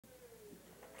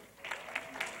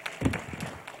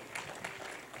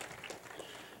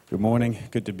Good morning.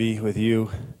 Good to be with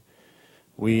you.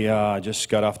 We just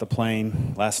got off the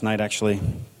plane last night, actually,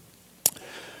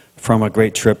 from a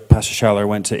great trip. Pastor Schaller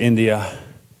went to India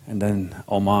and then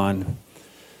Oman.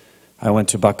 I went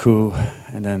to Baku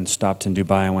and then stopped in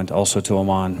Dubai and went also to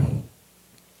Oman.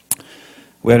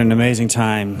 We had an amazing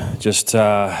time. Just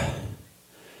the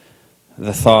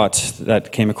thought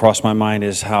that came across my mind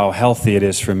is how healthy it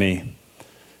is for me.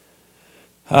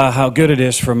 How good it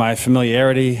is for my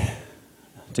familiarity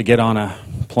to get on a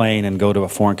plane and go to a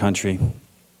foreign country,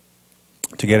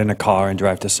 to get in a car and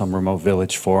drive to some remote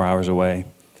village 4 hours away,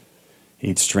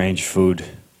 eat strange food,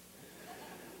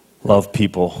 love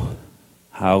people,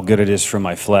 how good it is for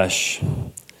my flesh,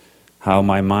 how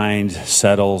my mind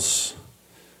settles,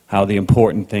 how the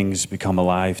important things become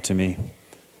alive to me,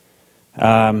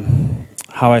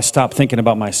 how I stop thinking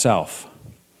about myself.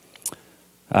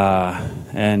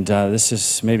 This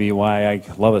is maybe why I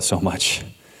love it so much.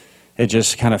 It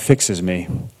just kind of fixes me.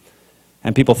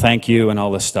 And people thank you and all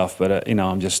this stuff, but,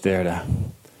 I'm just there to,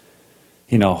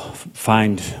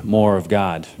 find more of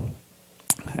God.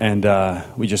 And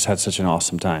we just had such an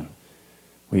awesome time.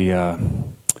 We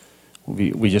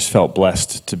just felt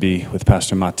blessed to be with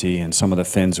Pastor Matti, and some of the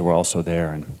Finns were also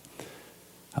there.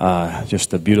 And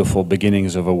just the beautiful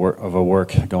beginnings of a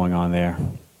work going on there.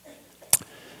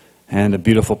 And the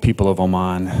beautiful people of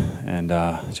Oman, and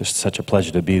just such a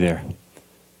pleasure to be there.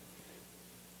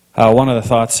 One of the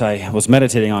thoughts I was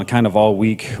meditating on kind of all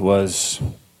week was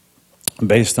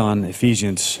based on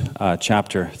Ephesians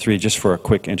chapter 3, just for a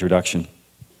quick introduction.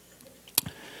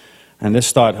 And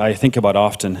this thought I think about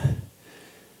often,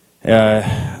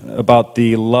 about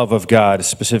the love of God,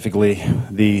 specifically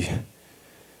the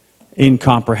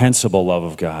incomprehensible love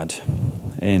of God.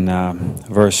 In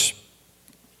verse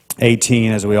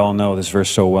 18, as we all know this verse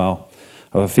so well,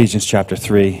 of Ephesians chapter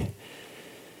 3,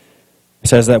 it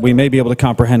says that we may be able to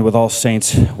comprehend with all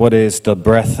saints what is the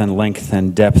breadth and length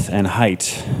and depth and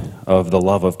height of the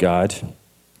love of God,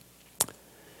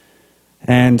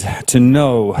 and to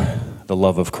know the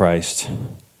love of Christ,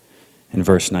 in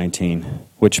verse 19,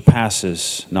 which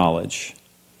passes knowledge.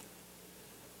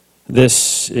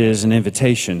 This is an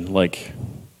invitation, like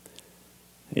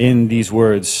in these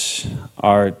words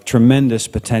are tremendous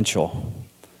potential.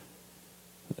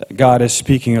 God is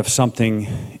speaking of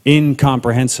something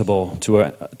incomprehensible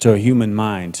to a human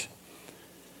mind.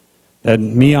 That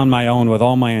me on my own, with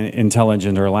all my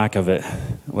intelligence or lack of it,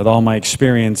 with all my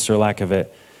experience or lack of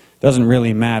it, doesn't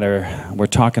really matter. We're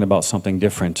talking about something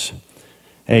different.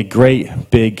 A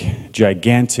great, big,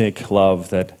 gigantic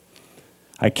love that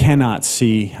I cannot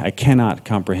see, I cannot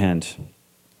comprehend.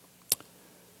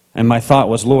 And my thought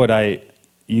was, Lord,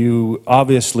 you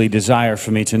obviously desire for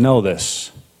me to know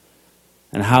this.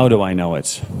 And how do I know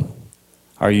it?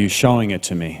 Are you showing it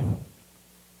to me?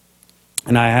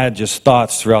 And I had just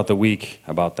thoughts throughout the week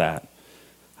about that.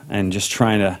 And just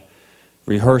trying to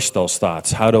rehearse those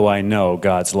thoughts. How do I know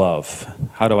God's love?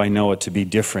 How do I know it to be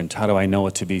different? How do I know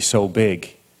it to be so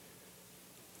big?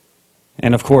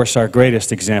 And of course, our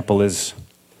greatest example is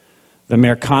the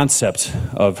mere concept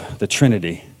of the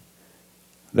Trinity.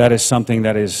 That is something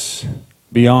that is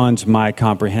beyond my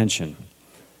comprehension.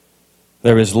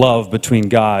 There is love between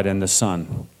God and the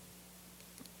Son.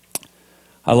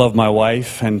 I love my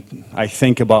wife, and I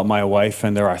think about my wife,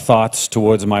 and there are thoughts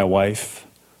towards my wife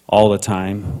all the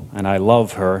time, and I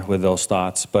love her with those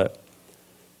thoughts, but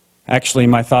actually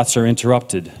my thoughts are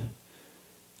interrupted.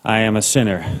 I am a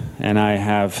sinner, and I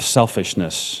have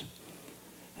selfishness,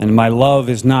 and my love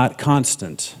is not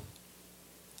constant.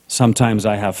 Sometimes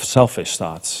I have selfish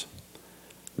thoughts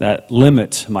that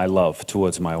limit my love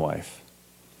towards my wife.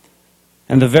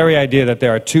 And the very idea that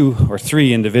there are 2 or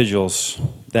 3 individuals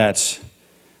that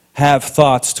have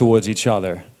thoughts towards each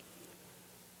other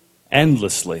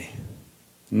endlessly,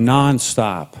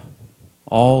 non-stop,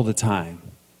 all the time,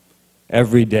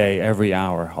 every day, every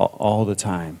hour, all the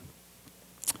time,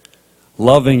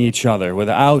 loving each other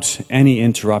without any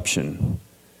interruption,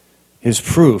 is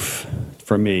proof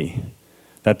for me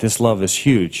that this love is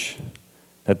huge,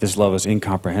 that this love is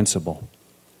incomprehensible.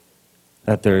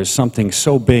 That there is something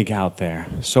so big out there,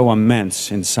 so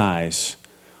immense in size,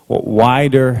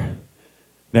 wider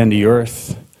than the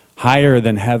earth, higher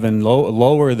than heaven,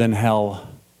 lower than hell,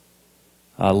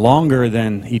 longer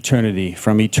than eternity.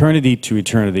 From eternity to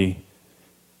eternity,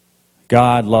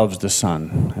 God loves the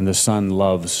Son, and the Son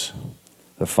loves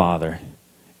the Father,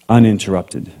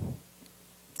 uninterrupted.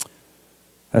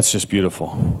 That's just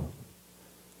beautiful.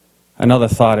 Another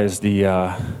thought is the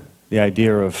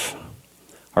idea of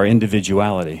our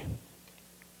individuality.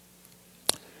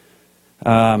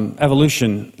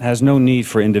 Evolution has no need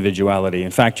for individuality.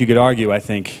 In fact, you could argue, I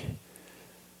think,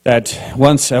 that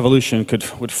once evolution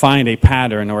would find a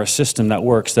pattern or a system that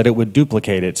works, that it would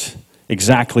duplicate it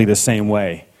exactly the same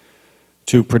way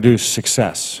to produce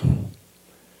success.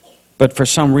 But for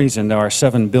some reason, there are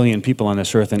 7 billion people on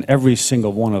this earth, and every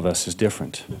single one of us is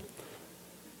different.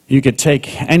 You could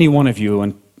take any one of you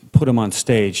and put them on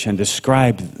stage and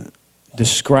describe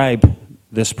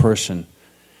this person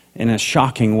in a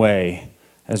shocking way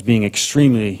as being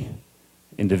extremely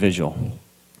individual.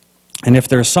 And if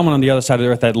there's someone on the other side of the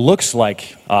earth that looks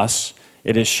like us,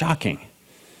 it is shocking.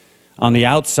 On the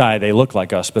outside, they look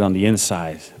like us, but on the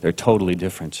inside, they're totally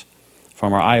different.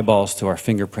 From our eyeballs to our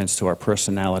fingerprints to our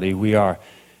personality, we are,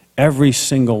 every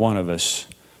single one of us,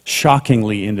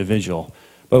 shockingly individual.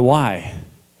 But why?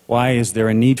 Why is there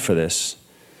a need for this?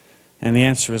 And the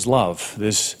answer is love.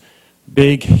 This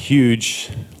big, huge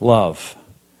love.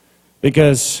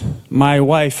 Because my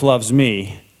wife loves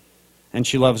me, and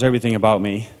she loves everything about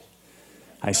me.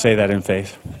 I say that in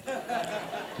faith.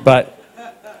 But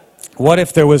what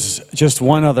if there was just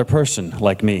one other person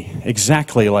like me,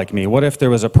 exactly like me? What if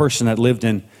there was a person that lived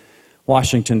in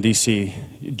Washington, D.C.,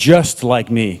 just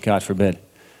like me, God forbid,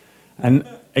 and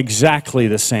exactly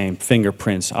the same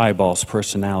fingerprints, eyeballs,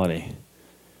 personality?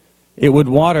 It would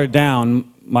water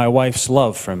down my wife's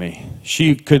love for me.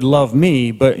 She could love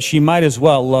me, but she might as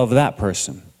well love that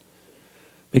person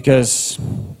because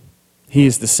he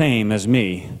is the same as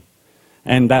me,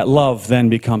 and that love then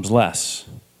becomes less.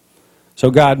 So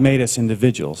God made us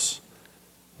individuals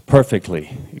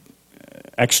perfectly,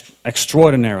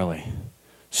 extraordinarily,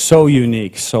 so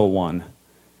unique, so one.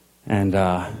 And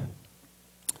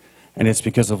it's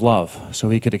because of love, so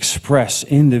he could express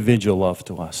individual love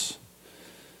to us.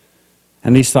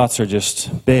 And these thoughts are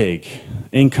just big,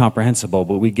 incomprehensible,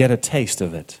 but we get a taste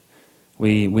of it.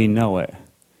 We know it.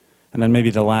 And then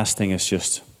maybe the last thing is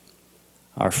just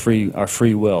our free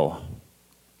will.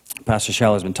 Pastor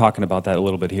Schaller has been talking about that a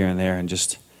little bit here and there, and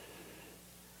just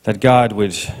that God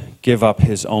would give up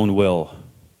his own will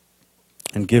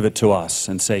and give it to us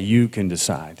and say, you can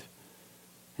decide.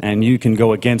 And you can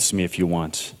go against me if you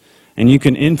want. And you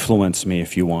can influence me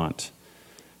if you want.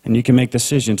 And you can make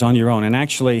decisions on your own. And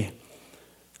actually,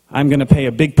 I'm going to pay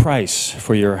a big price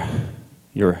for your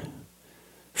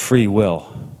free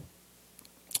will.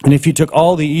 And if you took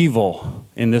all the evil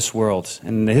in this world, and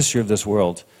in the history of this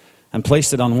world, and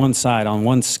placed it on one side, on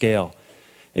one scale,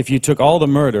 if you took all the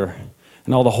murder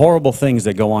and all the horrible things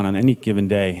that go on any given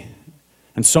day,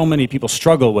 and so many people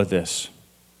struggle with this,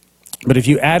 but if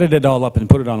you added it all up and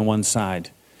put it on one side,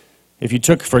 if you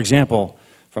took, for example,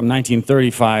 from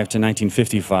 1935 to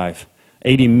 1955,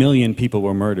 80 million people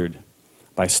were murdered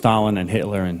by Stalin and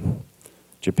Hitler and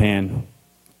Japan.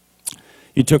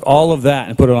 You took all of that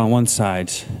and put it on one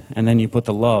side, and then you put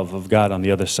the love of God on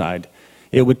the other side.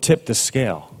 It would tip the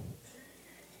scale.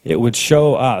 It would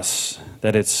show us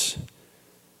that it's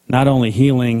not only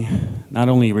healing, not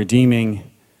only redeeming,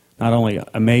 not only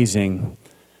amazing,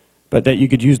 but that you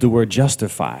could use the word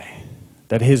justify.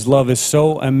 That his love is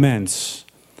so immense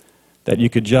that you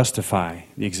could justify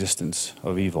the existence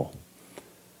of evil.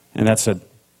 And that's a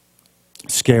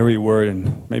scary word,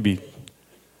 and maybe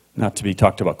not to be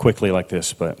talked about quickly like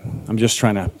this, but I'm just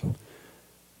trying to,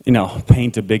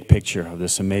 paint a big picture of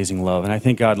this amazing love. And I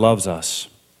think God loves us.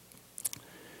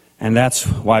 And that's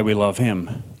why we love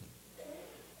him.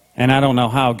 And I don't know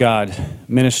how God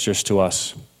ministers to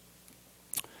us.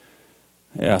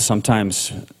 Yeah,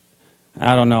 sometimes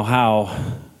I don't know how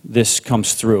this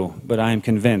comes through, but I am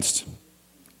convinced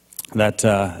that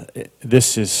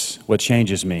this is what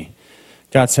changes me.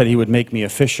 God said he would make me a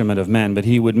fisherman of men, but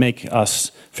he would make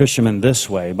us fishermen this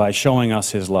way, by showing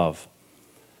us his love.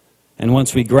 And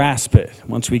once we grasp it,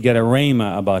 once we get a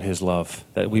rhema about his love,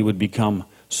 that we would become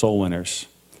soul winners.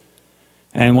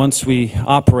 And once we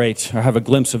operate or have a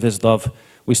glimpse of his love,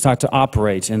 we start to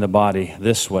operate in the body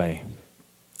this way,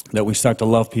 that we start to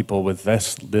love people with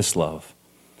this love.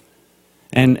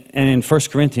 And in 1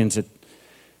 Corinthians,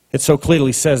 it so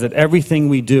clearly says that everything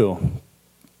we do,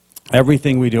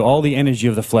 all the energy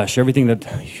of the flesh, everything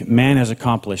that man has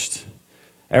accomplished,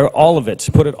 all of it,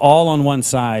 put it all on one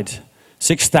side,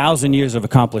 6,000 years of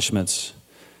accomplishments,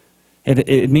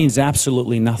 it means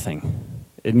absolutely nothing.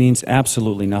 It means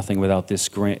absolutely nothing without this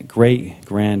great,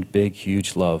 grand, big,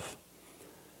 huge love.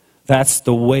 That's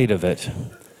the weight of it.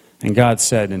 And God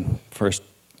said in 1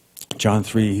 John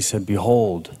 3, he said,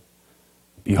 behold,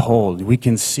 behold, we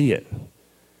can see it.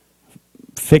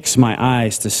 Fix my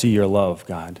eyes to see your love,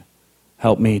 God.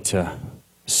 Help me to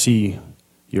see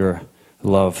your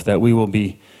love, that we will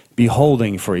be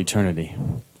beholding for eternity.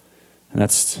 And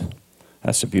that's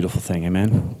a beautiful thing,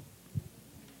 amen?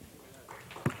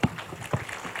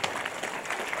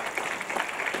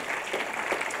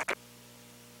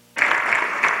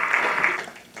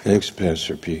 Thanks,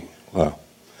 Pastor P. Wow.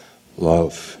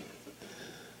 Love.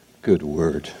 Good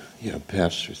word. Yeah,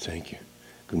 Pastor, thank you.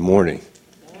 Good morning.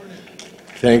 Good morning.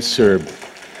 Thanks for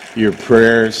your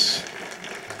prayers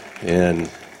and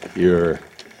your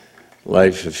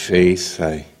life of faith.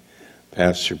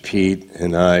 Pastor Pete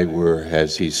and I were,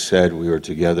 as he said, we were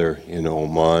together in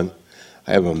Oman.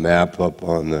 I have a map up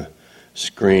on the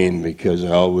screen because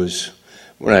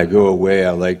when I go away,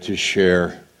 I like to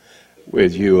share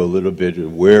with you a little bit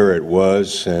of where it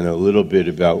was and a little bit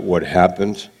about what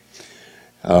happened.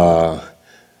 So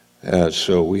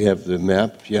we have the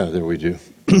map. Yeah, there we do.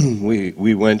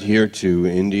 we went here to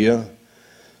India,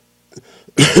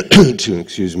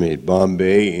 to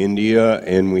Bombay, India,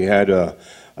 and we had a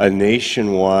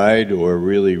nationwide or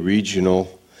really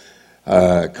regional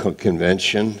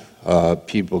convention.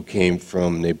 People came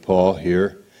from Nepal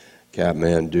here,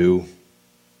 Kathmandu,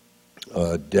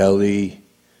 Delhi,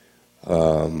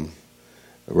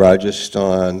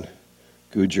 Rajasthan,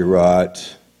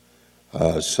 Gujarat,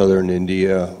 southern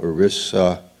India,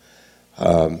 Orissa,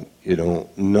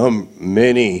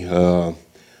 many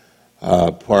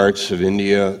parts of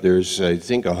India. There's, I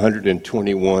think,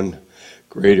 121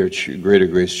 Greater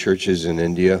Grace churches in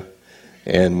India,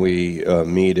 and we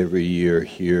meet every year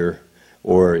here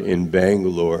or in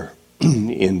Bangalore,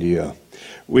 India.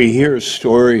 We hear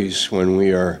stories when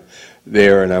we are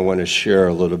there, and I want to share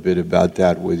a little bit about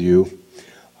that with you.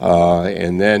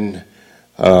 And then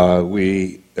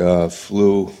we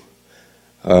flew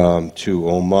to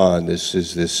Oman. This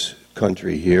is this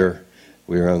country here.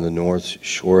 We're on the north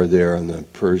shore there on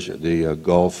the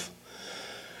Gulf.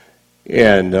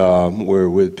 And we're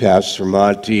with Pastor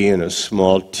Monty and a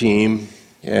small team,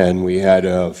 and we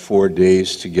had 4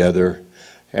 days together.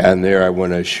 And there I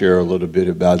want to share a little bit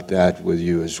about that with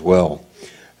you as well.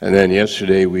 And then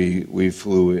yesterday we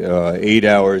flew 8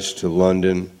 hours to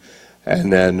London,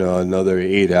 and then another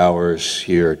 8 hours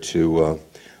here to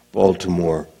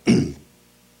Baltimore.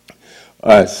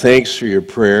 Thanks for your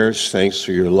prayers, thanks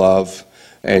for your love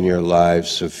and your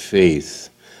lives of faith.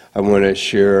 I want to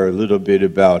share a little bit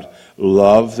about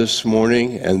love this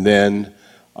morning, and then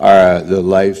the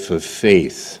life of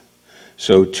faith.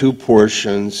 So 2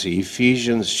 portions,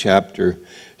 Ephesians chapter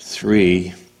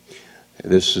 3.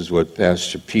 This is what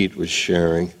Pastor Pete was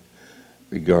sharing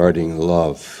regarding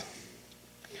love.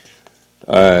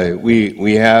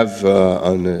 We have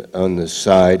on the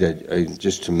side,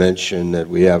 just to mention that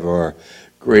we have our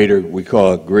we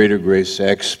call it Greater Grace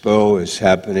Expo, is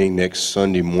happening next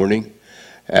Sunday morning.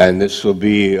 And this will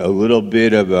be a little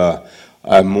bit of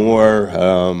a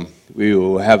more, we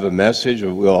will have a message,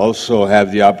 but we'll also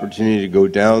have the opportunity to go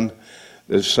down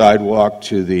the sidewalk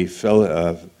to the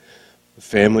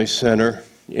Family Center,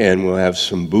 and we'll have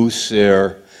some booths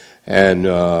there, and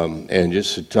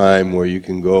just a time where you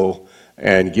can go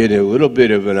and get a little bit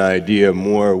of an idea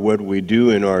more of what we do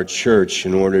in our church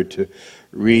in order to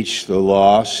reach the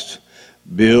lost,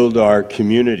 build our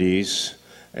communities,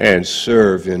 and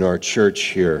serve in our church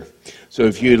here. So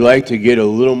if you'd like to get a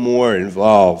little more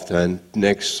involved, then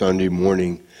next Sunday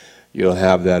morning you'll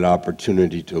have that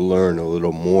opportunity to learn a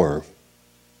little more.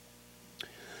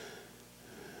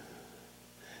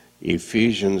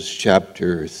 Ephesians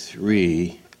chapter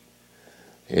 3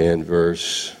 and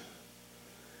verse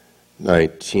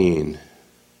 19.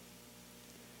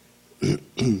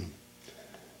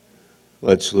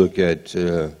 Let's look at,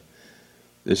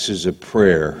 this is a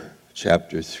prayer,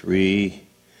 chapter 3,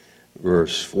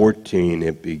 verse 14,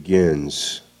 it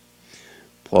begins,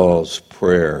 Paul's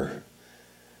prayer.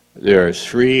 There are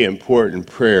 3 important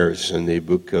prayers in the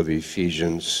book of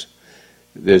Ephesians.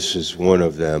 This is one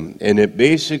of them. And it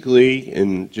basically,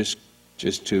 and just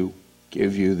to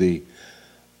give you the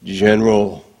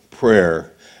general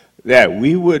prayer, that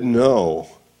we would know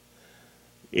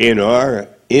in our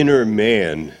inner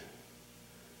man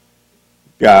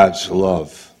God's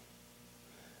love,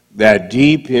 that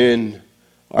deep in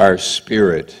our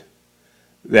spirit,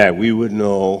 that we would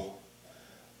know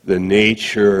the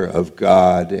nature of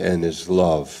God and His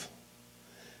love,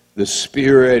 the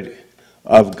Spirit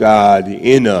of God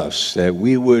in us, that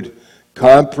we would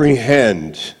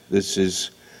comprehend, this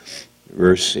is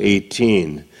verse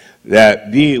 18, that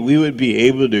we would be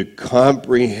able to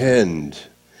comprehend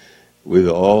with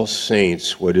all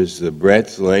saints what is the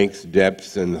breadth, length,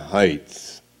 depth, and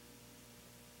height.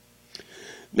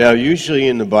 Now, usually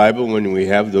in the Bible, when we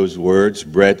have those words,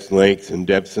 breadth, length, and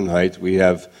depth, and height, we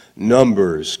have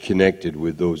numbers connected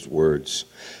with those words.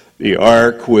 The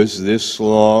ark was this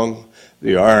long,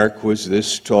 the ark was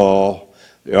this tall,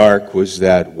 the ark was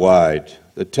that wide.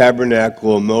 The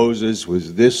tabernacle of Moses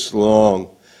was this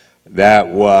long, that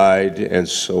wide, and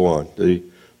so on. The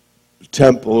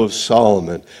Temple of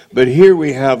Solomon. But here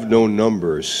we have no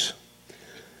numbers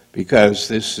because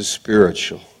this is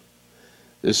spiritual.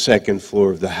 The second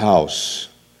floor of the house.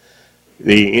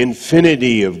 The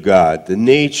infinity of God, the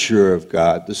nature of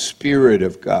God, the Spirit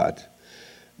of God,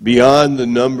 beyond the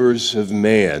numbers of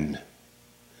man.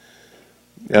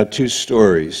 Now, two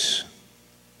stories.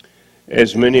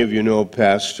 As many of you know,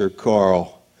 Pastor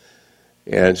Carl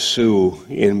and Sue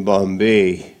in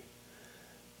Bombay,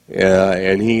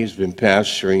 and he's been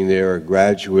pastoring there, a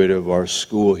graduate of our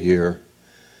school here.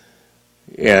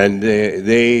 And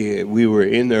we were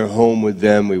in their home with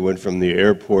them. We went from the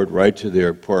airport right to their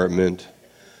apartment.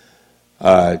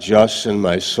 Justin,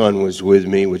 my son, was with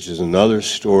me, which is another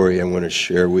story I want to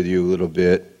share with you a little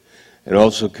bit. And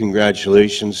also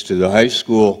congratulations to the high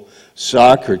school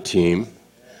soccer team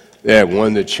that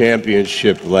won the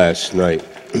championship last night.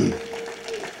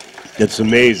 It's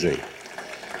amazing.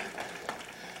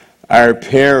 Our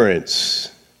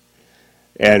parents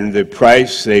and the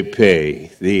price they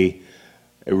pay, the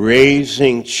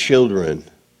raising children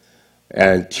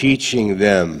and teaching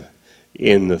them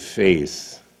in the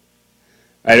faith.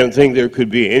 I don't think there could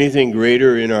be anything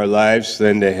greater in our lives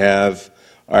than to have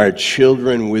our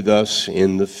children with us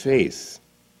in the faith.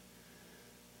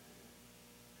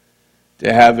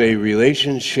 To have a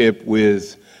relationship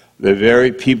with the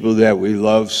very people that we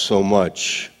love so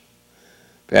much.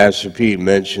 Pastor Pete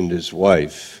mentioned his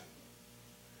wife.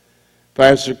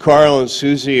 Pastor Carl and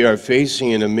Susie are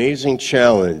facing an amazing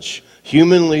challenge,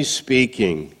 humanly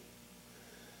speaking.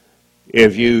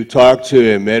 If you talk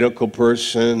to a medical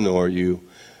person or you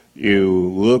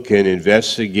look and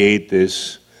investigate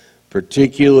this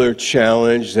particular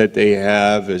challenge that they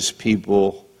have as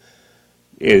people,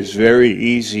 it is very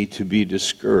easy to be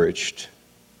discouraged.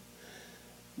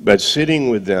 But sitting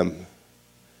with them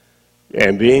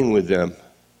and being with them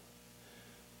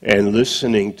and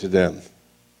listening to them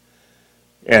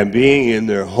and being in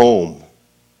their home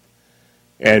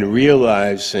and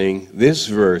realizing this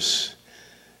verse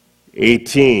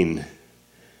 18,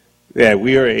 that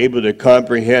we are able to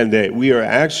comprehend that we are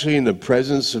actually in the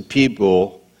presence of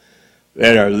people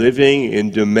that are living in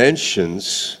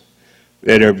dimensions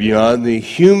that are beyond the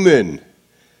human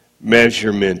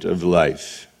measurement of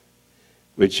life,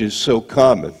 which is so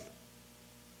common.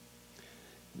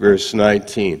 Verse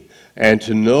 19, and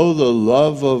to know the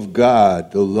love of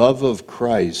God, the love of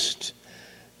Christ,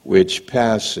 which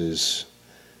passes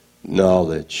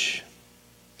knowledge.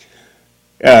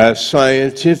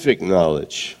 Scientific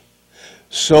knowledge,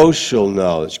 social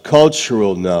knowledge,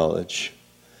 cultural knowledge,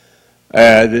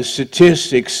 the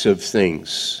statistics of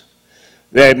things,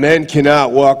 that men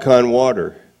cannot walk on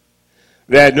water,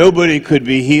 that nobody could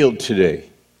be healed today.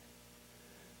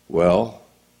 Well,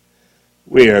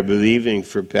 we are believing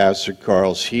for Pastor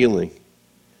Carl's healing.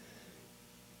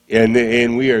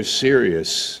 And we are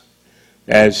serious,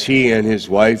 as he and his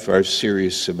wife are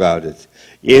serious about it,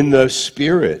 in the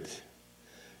Spirit,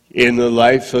 in the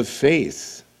life of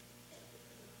faith.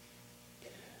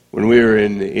 When we were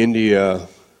in India,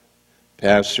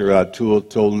 Pastor Atul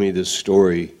told me this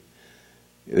story,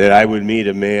 that I would meet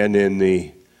a man in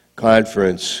the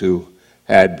conference who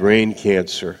had brain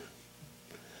cancer.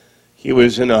 He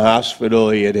was in a hospital.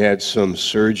 He had had some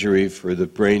surgery for the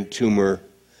brain tumor.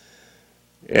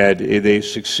 And they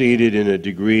succeeded in a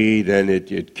degree, then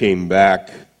it came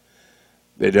back.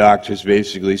 The doctors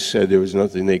basically said there was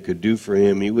nothing they could do for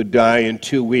him. He would die in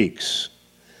 2 weeks.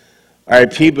 Our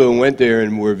people who went there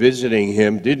and were visiting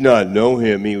him did not know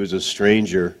him. He was a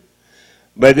stranger.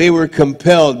 But they were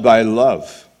compelled by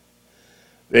love.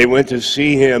 They went to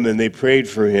see him and they prayed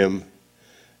for him.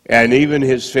 And even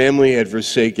his family had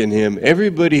forsaken him.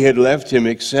 Everybody had left him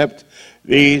except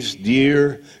these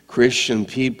dear Christian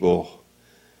people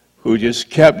who just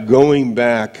kept going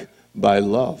back by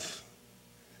love.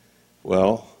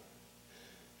 Well,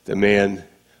 the man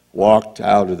walked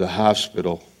out of the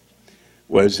hospital,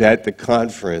 was at the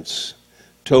conference,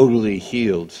 totally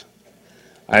healed.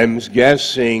 I'm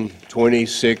guessing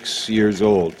 26 years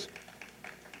old.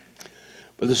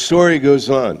 But the story goes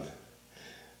on.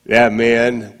 That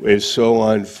man is so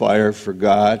on fire for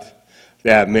God.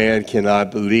 That man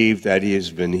cannot believe that he has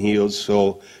been healed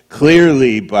so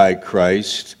clearly by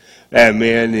Christ. That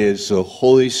man is the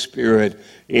Holy Spirit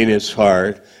in his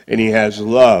heart, and he has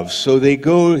love. So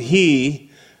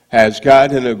he has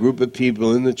gotten a group of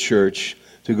people in the church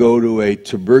to go to a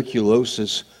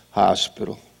tuberculosis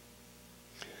hospital.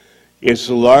 It's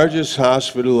the largest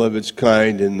hospital of its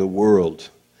kind in the world.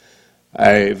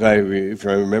 If I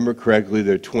remember correctly,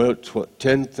 there are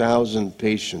 10,000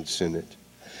 patients in it.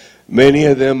 Many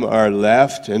of them are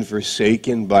left and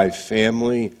forsaken by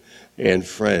family and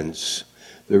friends.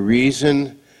 The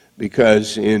reason,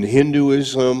 because in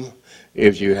Hinduism,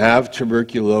 if you have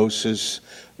tuberculosis,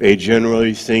 they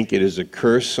generally think it is a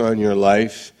curse on your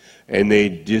life, and they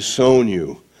disown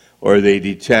you, or they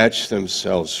detach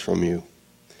themselves from you.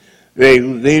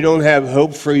 They don't have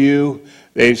hope for you.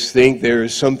 They think there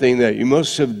is something that you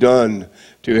must have done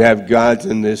to have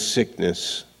gotten this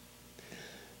sickness.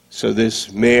 So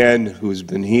this man who's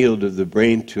been healed of the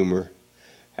brain tumor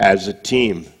has a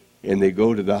team, and they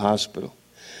go to the hospital.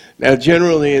 Now,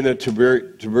 generally in a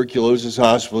tuberculosis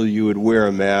hospital, you would wear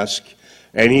a mask.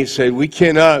 And he said, we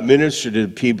cannot minister to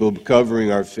people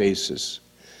covering our faces.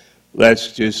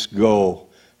 Let's just go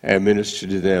and minister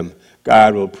to them.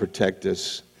 God will protect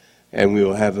us, and we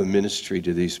will have a ministry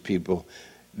to these people.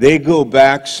 They go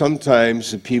back. Sometimes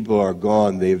the people are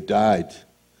gone. They've died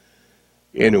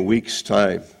in a week's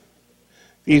time.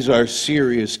 These are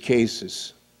serious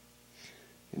cases.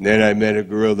 And then I met a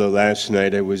girl the last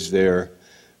night I was there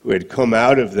who had come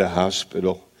out of the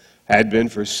hospital, had been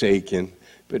forsaken,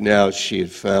 but now she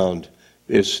had found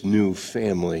this new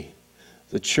family,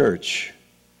 the church.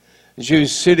 And she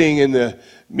was sitting in the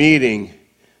meeting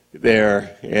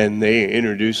there, and they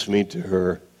introduced me to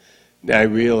her. And I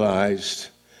realized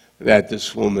that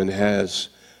this woman has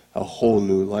a whole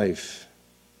new life.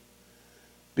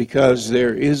 Because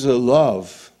there is a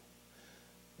love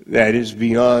that is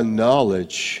beyond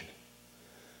knowledge.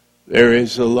 There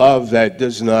is a love that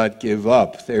does not give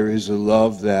up. There is a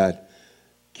love that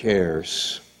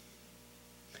cares.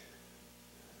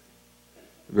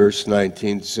 Verse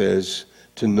 19 says,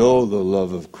 to know the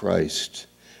love of Christ.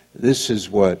 This is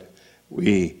what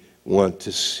we want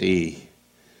to see.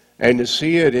 And to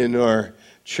see it in our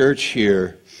church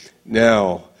here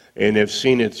now, and have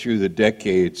seen it through the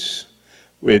decades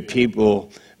with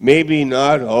people maybe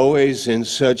not always in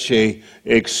such a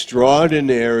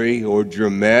extraordinary or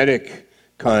dramatic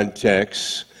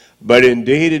context, but in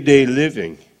day-to-day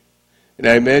living. And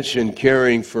I mentioned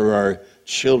caring for our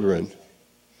children,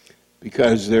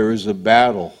 because there is a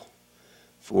battle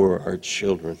for our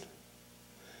children,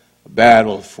 a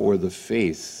battle for the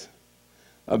faith,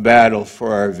 a battle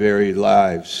for our very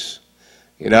lives.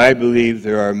 And I believe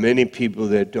there are many people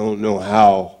that don't know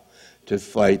how to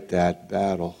fight that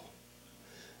battle.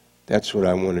 That's what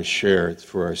I want to share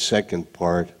for our second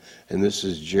part, and this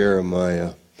is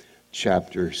Jeremiah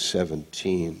chapter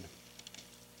 17.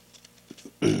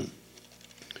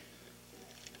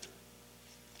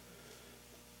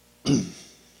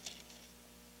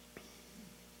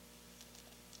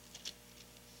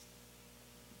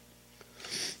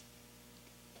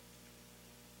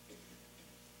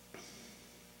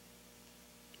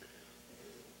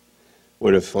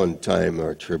 What a fun time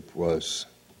our trip was.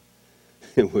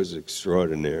 It was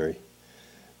extraordinary.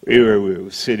 We were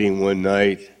sitting one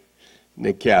night in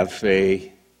a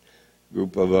cafe,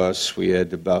 group of us. We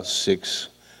had about 6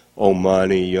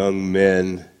 Omani young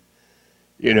men,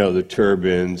 you know, the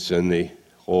turbans and the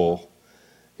whole,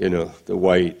 you know, the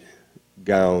white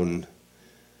gown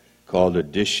called a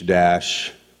dish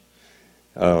dash.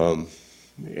 And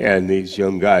these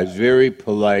young guys, very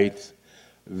polite,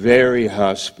 very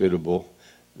hospitable,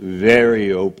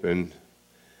 very open,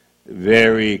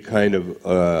 very kind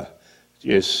of,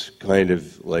 just kind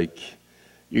of like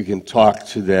you can talk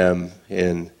to them,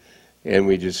 and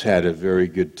we just had a very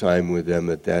good time with them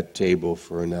at that table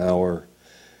for an hour.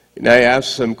 And I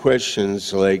asked them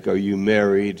questions like, are you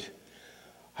married?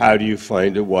 How do you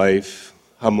find a wife?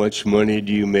 How much money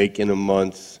do you make in a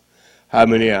month? How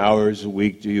many hours a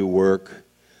week do you work?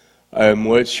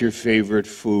 What's your favorite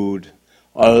food?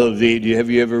 All of the, have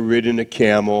you ever ridden a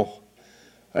camel?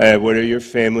 What are your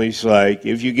families like?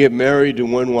 If you get married to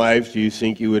one wife, do you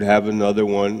think you would have another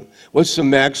one? What's the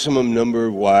maximum number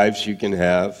of wives you can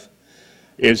have?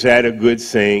 Is that a good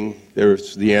thing?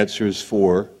 The answer is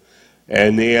 4.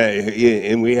 And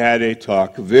we had a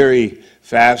talk, a very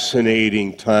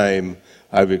fascinating time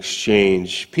of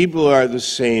exchange. People are the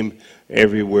same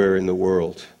everywhere in the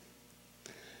world.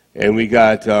 And we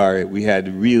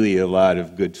had really a lot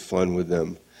of good fun with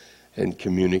them and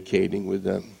communicating with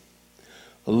them.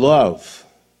 Love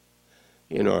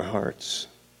in our hearts.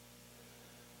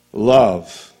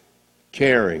 Love,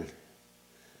 caring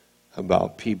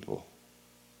about people.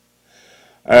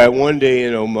 One day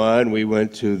in Oman, we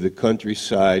went to the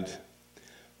countryside,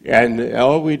 and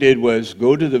all we did was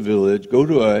go to the village, go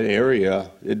to an area.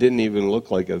 It didn't even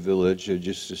look like a village, it was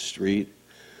just a street.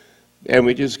 And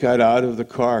we just got out of the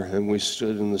car, and we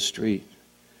stood in the street.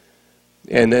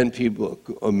 And then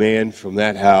a man from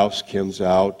that house comes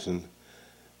out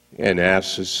and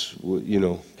asks us, you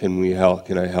know,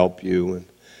 can I help you? And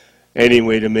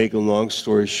anyway, to make a long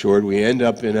story short, we end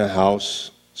up in a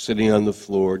house, sitting on the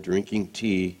floor drinking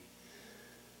tea,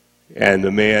 and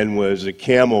the man was a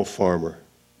camel farmer.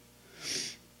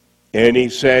 And he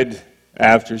said,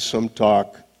 after some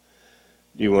talk,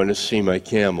 "Do you want to see my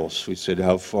camels?" We said,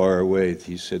 "How far away?"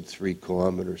 He said, 3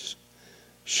 kilometers.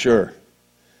 "Sure."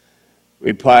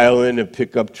 We pile in a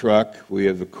pickup truck. We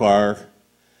have a car.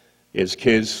 His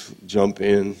kids jump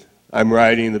in. I'm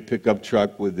riding the pickup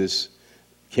truck with this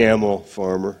camel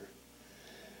farmer.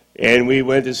 And we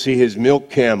went to see his milk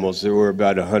camels. There were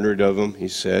about 100 of them, he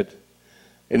said.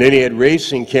 And then he had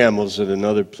racing camels at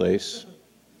another place.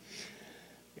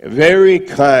 Very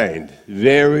kind,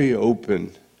 very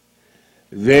open,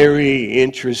 very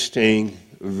interesting,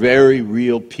 very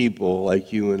real people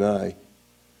like you and I.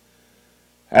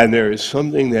 And there is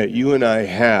something that you and I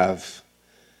have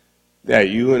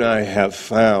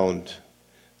found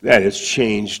that has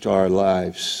changed our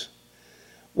lives.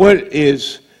 What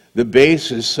is the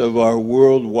basis of our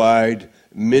worldwide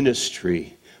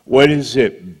ministry? What is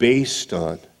it based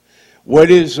on?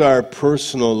 What is our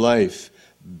personal life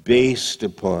based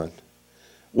upon?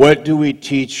 What do we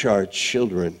teach our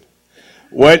children?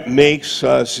 What makes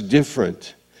us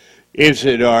different? Is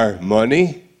it our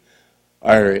money,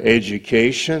 our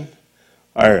education,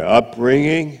 our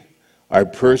upbringing, our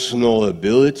personal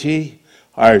ability,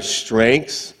 our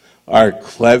strength, our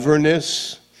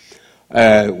cleverness?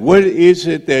 What is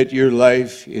it that your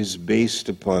life is based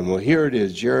upon? Well, here it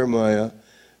is, Jeremiah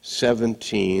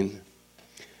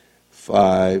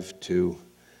 17:5 to,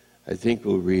 I think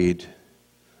we'll read,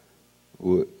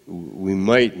 we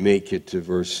might make it to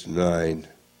verse 9,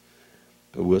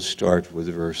 but we'll start with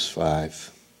verse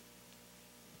 5.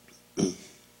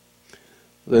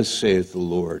 Thus saith the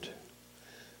Lord,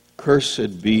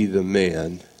 "Cursed be the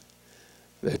man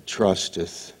that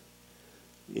trusteth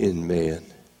in man,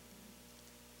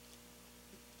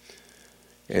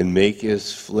 and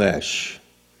maketh flesh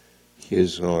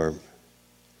his arm,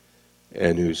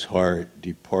 and whose heart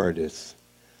departeth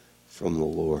from the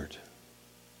Lord."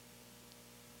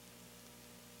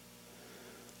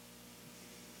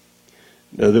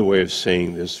 Another way of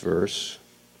saying this verse,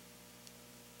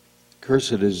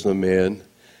 cursed is the man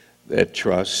that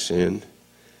trusts in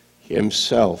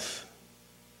himself,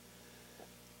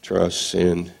 trusts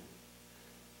in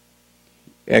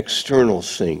external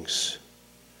things.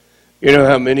 You know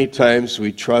how many times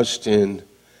we trust in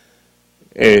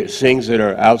things that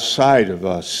are outside of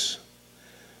us?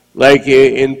 Like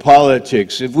in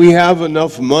politics, if we have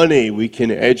enough money, we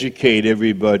can educate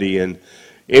everybody, and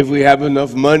if we have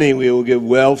enough money, we will give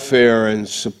welfare and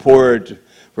support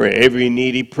for every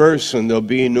needy person. There'll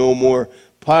be no more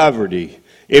poverty.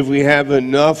 If we have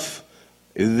enough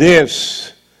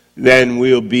this, then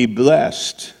we'll be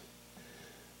blessed.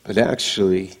 But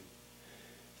actually,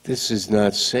 this is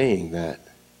not saying that.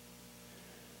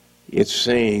 It's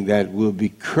saying that we'll be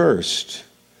cursed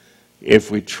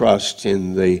if we trust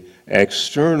in the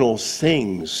external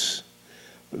things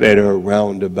that are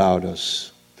round about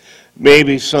us.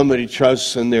 Maybe somebody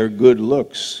trusts in their good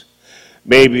looks.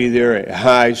 Maybe their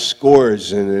high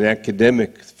scores in an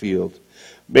academic field.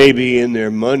 Maybe in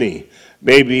their money.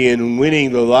 Maybe in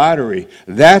winning the lottery.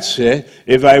 That's it.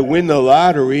 If I win the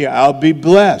lottery, I'll be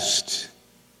blessed.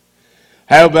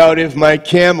 How about if my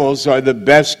camels are the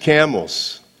best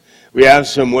camels? We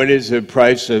asked him, what is the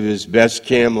price of his best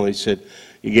camel? He said,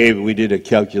 we did a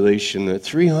calculation,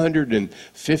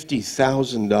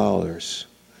 $350,000.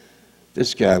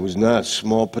 This guy was not a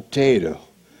small potato.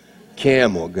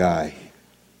 Camel guy.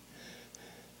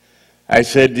 I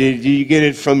said, did you get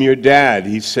it from your dad?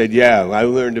 He said, yeah, I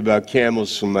learned about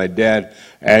camels from my dad.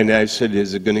 And I said,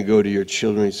 is it going to go to your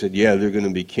children? He said, yeah, they're going to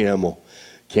be camel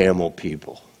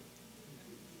people.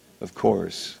 Of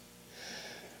course.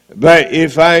 But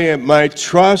if my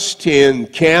trust in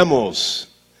camels,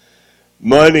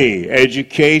 money,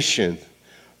 education,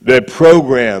 the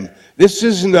program, this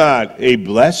is not a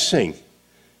blessing.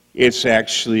 It's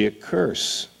actually a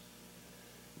curse.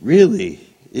 Really,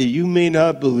 you may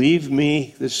not believe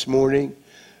me this morning,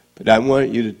 but I want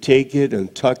you to take it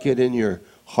and tuck it in your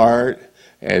heart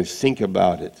and think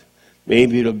about it.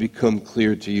 Maybe it'll become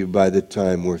clear to you by the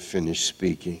time we're finished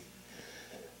speaking.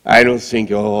 I don't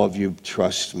think all of you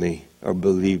trust me or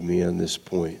believe me on this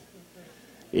point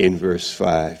in verse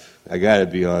 5. I got to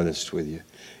be honest with you.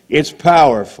 It's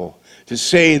powerful to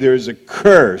say there's a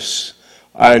curse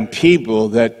on people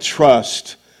that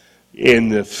trust in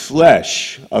the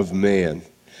flesh of man.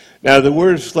 Now, the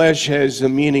word flesh has a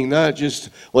meaning not just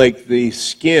like the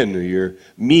skin or your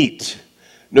meat.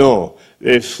 No,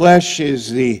 the flesh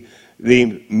is the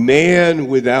man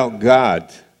without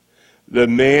God. The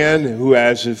man who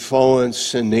has a fallen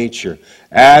sin nature.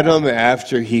 Adam,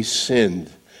 after he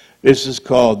sinned, This is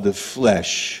called the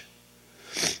flesh.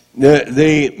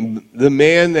 The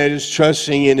man that is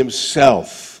trusting in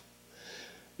himself,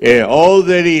 all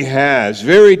that he has,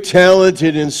 very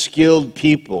talented and skilled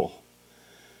people,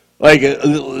 like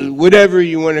whatever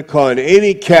you want to call it,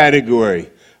 any category,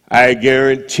 I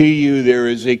guarantee you there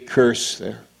is a curse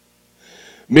there.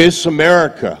 Miss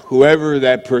America, whoever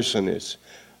that person is,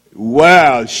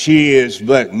 wow, she is,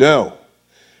 but no.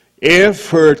 If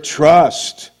her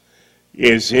trust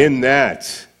is in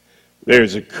that,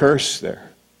 there's a curse there.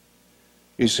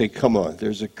 You say, come on,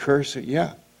 there's a curse?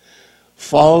 Yeah.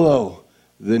 Follow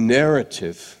the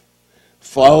narrative.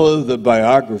 Follow the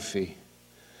biography.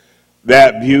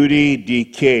 That beauty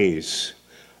decays.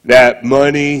 That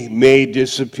money may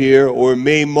disappear or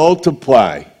may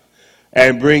multiply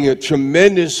and bring a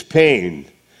tremendous pain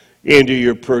into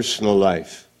your personal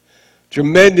life.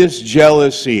 Tremendous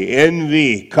jealousy,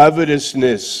 envy,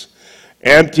 covetousness,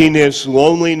 emptiness,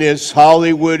 loneliness.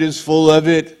 Hollywood is full of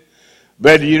it.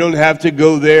 But you don't have to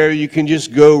go there. You can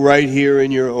just go right here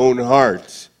in your own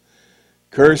heart.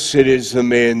 Cursed is the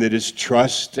man that is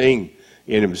trusting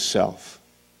in himself.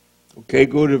 Okay,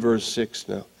 go to verse 6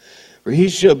 now. For he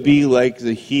shall be like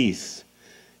the heath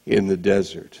in the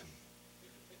desert.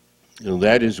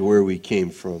 That is where we came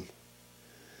from.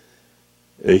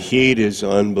 The heat is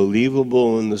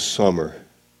unbelievable in the summer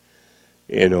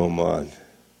in Oman.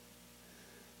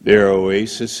 There are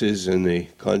oases in the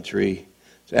country.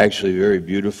 It's actually very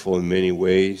beautiful in many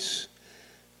ways,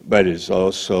 but it's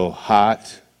also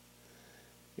hot,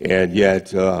 and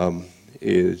yet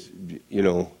you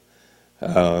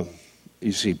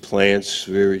see plants,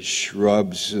 various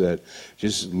shrubs that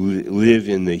just live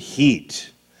in the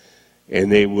heat,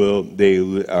 and they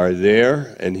are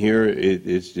there. And here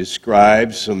it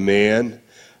describes a man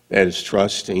that is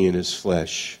trusting in his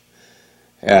flesh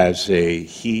as a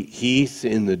heath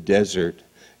in the desert,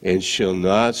 and shall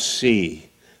not see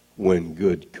when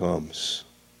good comes.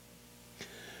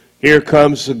 Here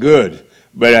comes the good,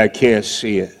 but I can't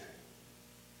see it.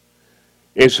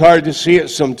 It's hard to see it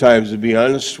sometimes, to be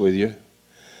honest with you.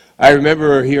 I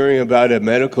remember hearing about a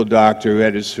medical doctor who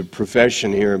had his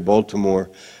profession here in Baltimore,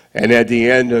 and at the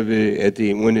end of it,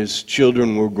 when his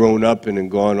children were grown up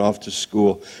and gone off to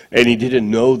school, and he didn't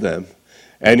know them,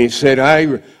 and he said,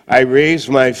 I raised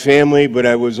my family, but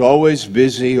I was always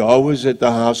busy, always at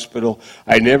the hospital.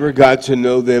 I never got to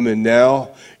know them, and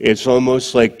now it's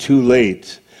almost like too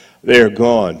late. They're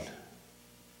gone.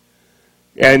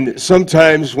 And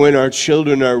sometimes when our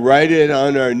children are right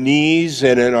on our knees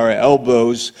and in our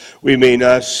elbows, we may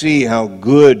not see how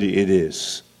good it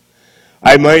is.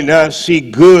 I might not see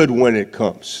good when it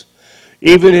comes.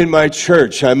 Even in my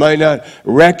church, I might not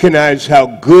recognize how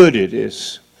good it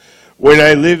is. When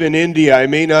I live in India, I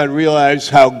may not realize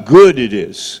how good it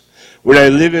is. When I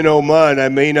live in Oman, I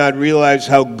may not realize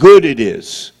how good it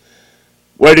is.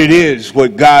 What it is,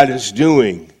 what God is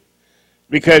doing.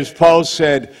 Because Paul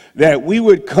said that we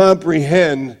would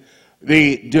comprehend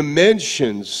the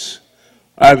dimensions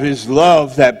of his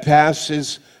love that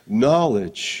passes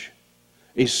knowledge.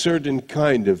 A certain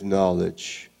kind of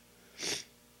knowledge.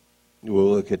 We'll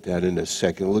look at that in a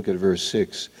second. Look at verse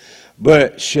 6.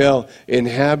 But shall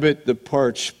inhabit the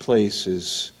parched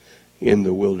places in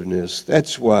the wilderness.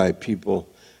 That's why people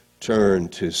turn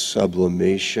to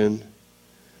sublimation.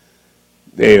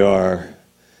 They are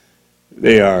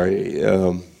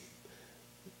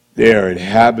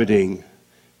inhabiting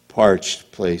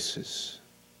parched places.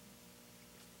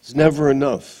 It's never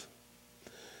enough.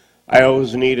 I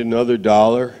always need another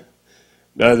dollar,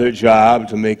 another job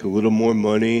to make a little more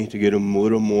money, to get a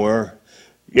little more.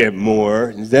 Get more.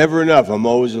 It's never enough. I'm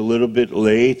always a little bit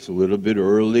late, a little bit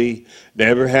early.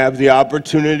 Never have the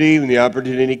opportunity. When the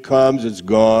opportunity comes, it's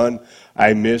gone.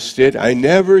 I missed it. I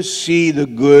never see the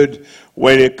good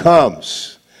when it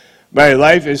comes. My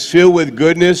life is filled with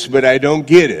goodness, but I don't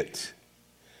get it.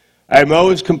 I'm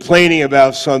always complaining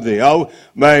about something. Oh,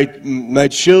 my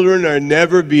children are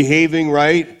never behaving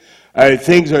right.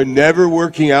 Things are never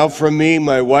working out for me.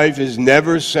 My wife is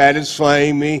never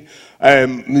satisfying me.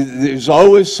 There's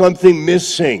always something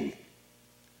missing.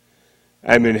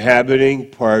 I'm inhabiting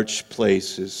parched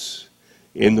places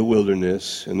in the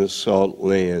wilderness, in the salt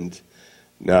land,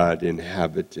 not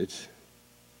inhabited.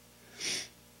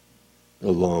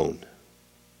 Alone.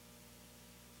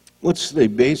 What's the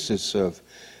basis of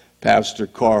Pastor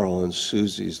Carl and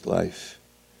Susie's life?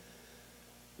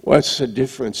 What's the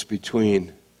difference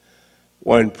between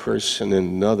one person and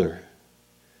another?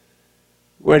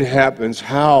 What happens?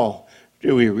 How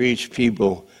do we reach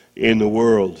people in the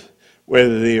world?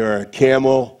 Whether they are a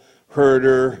camel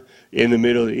herder in the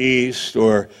Middle East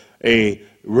or a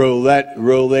roulette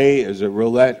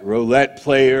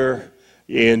player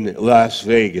in Las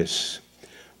Vegas.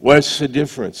 What's the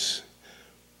difference?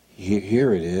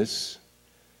 Here it is.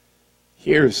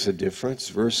 Here's the difference.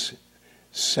 Verse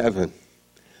 7.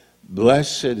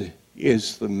 Blessed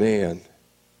is the man.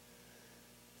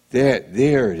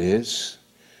 There it is.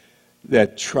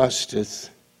 That trusteth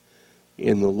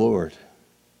in the Lord,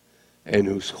 and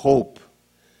whose hope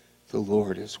the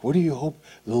Lord is. What do you hope?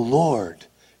 The Lord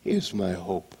is my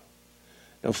hope.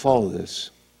 Now follow this.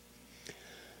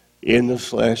 In the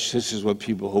flesh, this is what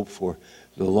people hope for.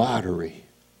 The lottery.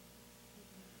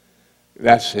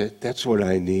 That's it. That's what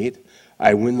I need.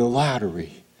 I win the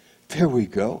lottery. There we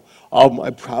go. All my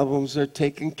problems are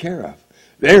taken care of.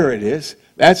 There it is.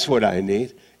 That's what I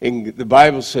need. And the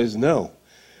Bible says no.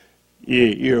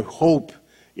 Your hope,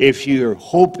 if your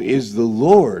hope is the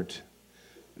Lord,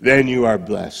 then you are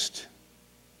blessed.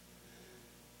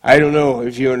 I don't know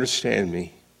if you understand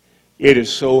me. It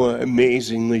is so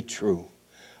amazingly true.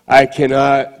 I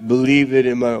cannot believe it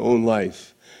in my own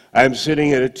life. I'm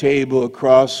sitting at a table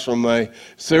across from my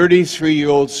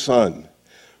 33-year-old son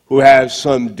who has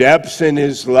some depth in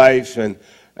his life and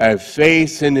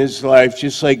faith in his life,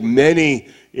 just like many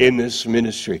in this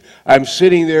ministry. I'm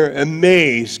sitting there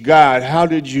amazed. God, how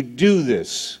did you do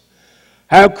this?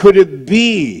 How could it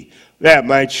be that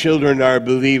my children are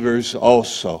believers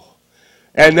also?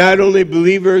 And not only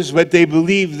believers, but they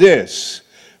believe this.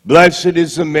 Blessed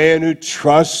is the man who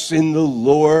trusts in the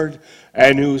Lord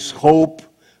and whose hope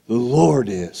the Lord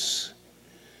is.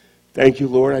 Thank you,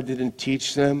 Lord. I didn't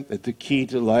teach them that the key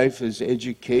to life is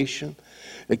education.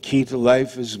 The key to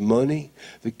life is money.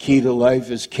 The key to life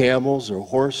is camels or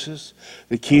horses.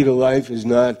 The key to life is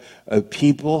not a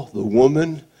people, the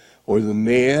woman, or the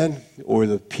man, or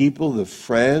the people, the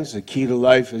friends. The key to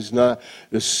life is not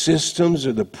the systems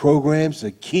or the programs.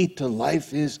 The key to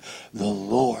life is the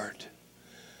Lord.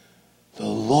 The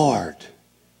Lord.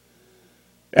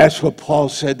 That's what Paul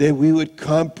said, that we would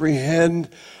comprehend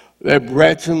the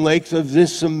breadth and length of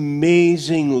this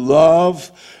amazing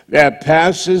love that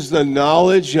passes the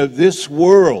knowledge of this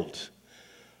world.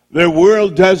 The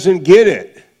world doesn't get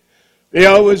it. They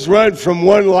always run from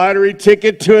one lottery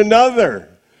ticket to another.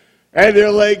 And they're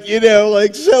like,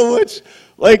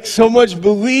 so much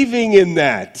believing in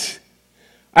that.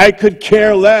 I could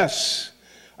care less.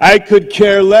 I could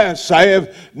care less. I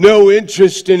have no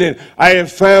interest in it. I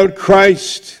have found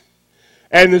Christ.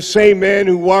 And the same man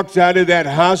who walked out of that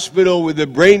hospital with a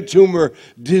brain tumor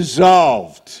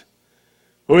dissolved,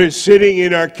 who is sitting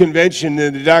in our convention,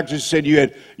 and the doctor said he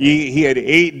had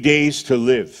 8 days to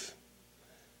live.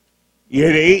 He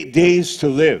had 8 days to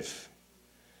live.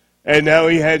 And now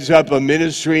he heads up a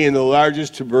ministry in the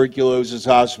largest tuberculosis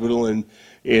hospital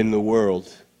in the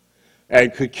world,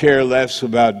 and could care less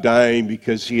about dying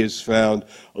because he has found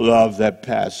love that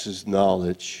passes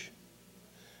knowledge.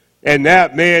 And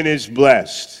that man is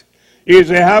blessed. You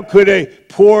say, how could a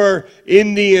poor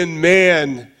Indian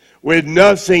man with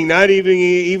nothing, not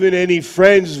even any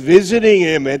friends visiting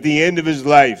him at the end of his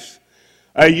life,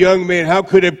 a young man, how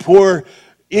could a poor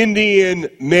Indian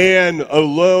man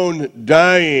alone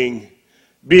dying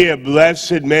be a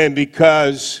blessed man?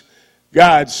 Because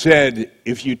God said,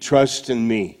 if you trust in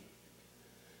me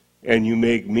and you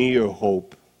make me your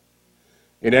hope.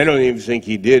 And I don't even think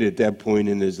he did at that point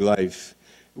in his life.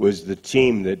 It was the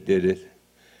team that did it.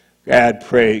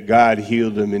 God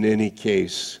healed him in any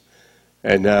case.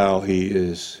 And now he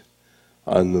is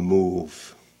on the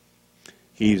move.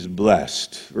 He's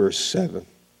blessed. Verse 7.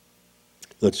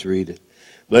 Let's read it.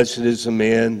 Blessed is the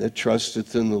man that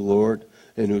trusteth in the Lord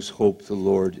and whose hope the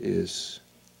Lord is.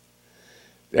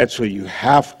 That's what you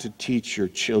have to teach your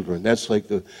children. That's like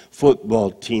the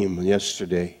football team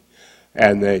yesterday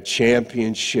and the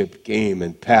championship game,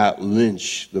 and Pat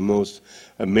Lynch, the most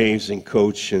amazing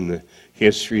coach in the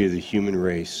history of the human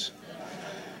race.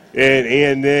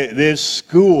 And this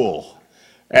school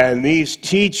and these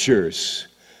teachers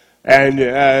and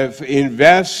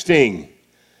investing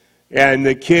and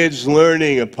the kids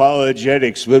learning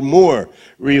apologetics, but more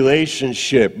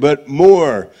relationship, but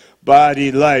more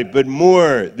body life, but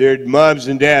more their moms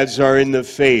and dads are in the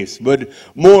faith, but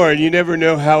more, and you never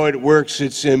know how it works.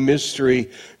 It's a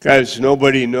mystery because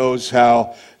nobody knows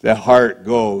how the heart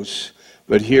goes.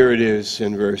 But here it is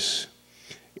in verse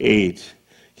 8.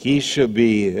 He shall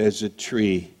be as a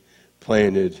tree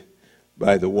planted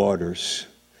by the waters,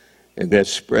 and that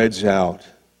spreads out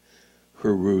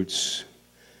her roots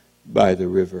by the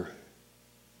river,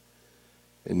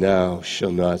 and now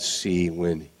shall not see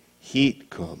when heat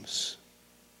comes.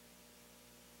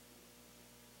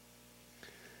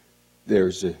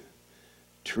 There's a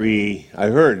tree. I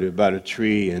heard about a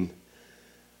tree in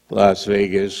Las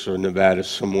Vegas or Nevada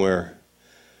somewhere.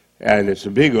 And it's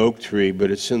a big oak tree, but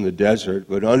it's in the desert.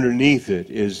 But underneath it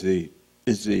is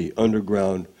the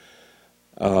underground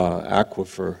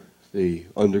aquifer, the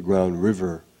underground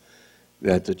river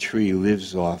that the tree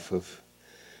lives off of.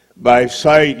 By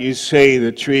sight, you say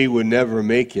the tree would never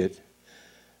make it,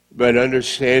 but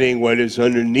understanding what is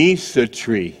underneath the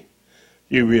tree,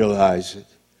 you realize it.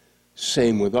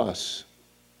 Same with us.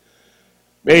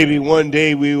 Maybe one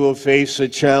day we will face a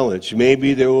challenge.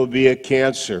 Maybe there will be a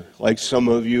cancer, like some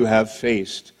of you have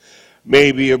faced.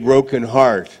 Maybe a broken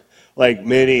heart, like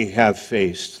many have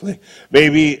faced.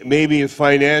 Maybe a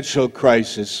financial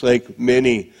crisis, like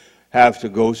many have to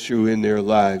go through in their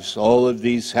lives. All of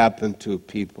these happen to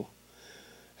people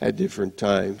at different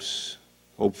times.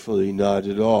 Hopefully not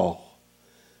at all.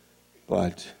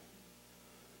 But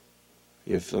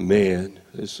if a man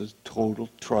has a total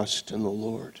trust in the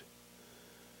Lord,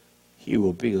 he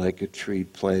will be like a tree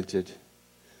planted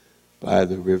by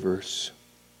the rivers,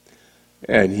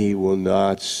 and he will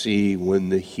not see when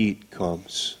the heat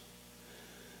comes.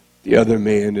 The other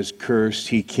man is cursed.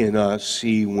 He cannot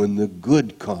see when the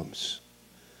good comes.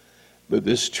 But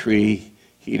this tree,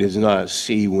 he does not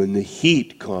see when the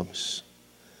heat comes.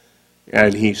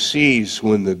 And he sees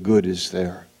when the good is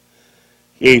there.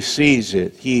 He sees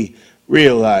it. He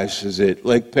realizes it.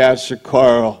 Like Pastor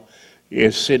Carl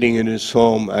is sitting in his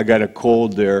home. I got a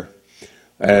cold there.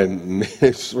 And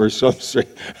for some reason,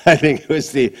 I think it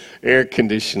was the air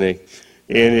conditioning.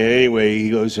 And anyway,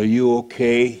 he goes, "Are you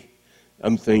okay?"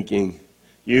 I'm thinking,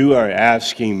 you are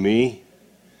asking me?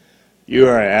 You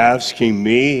are asking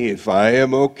me if I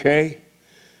am okay?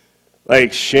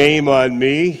 Like, shame on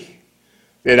me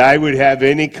that I would have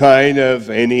any kind of,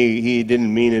 he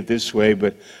didn't mean it this way,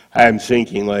 but I'm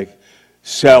thinking like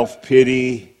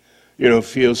self-pity,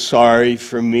 feel sorry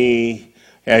for me,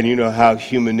 and you know how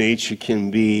human nature can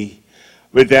be.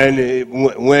 But then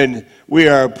when we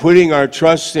are putting our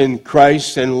trust in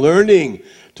Christ and learning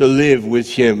to live with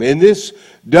Him, and this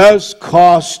does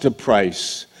cost a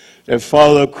price to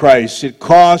follow Christ. It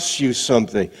costs you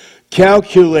something.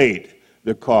 Calculate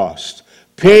the cost.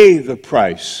 Pay the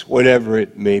price, whatever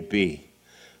it may be.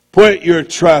 Put your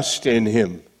trust in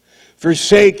Him.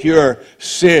 Forsake your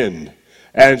sin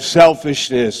and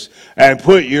selfishness and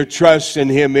put your trust in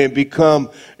Him and become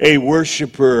a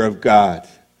worshiper of God.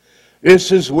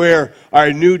 This is where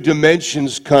our new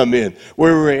dimensions come in,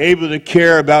 where we're able to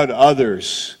care about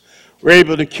others. We're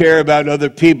able to care about other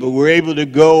people. We're able to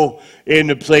go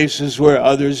into places where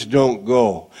others don't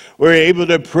go. We're able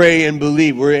to pray and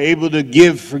believe. We're able to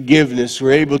give forgiveness.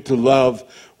 We're able to love.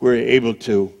 We're able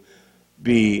to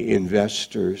be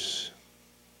investors.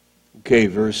 Okay,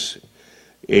 verse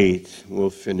 8, we'll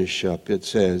finish up. It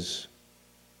says,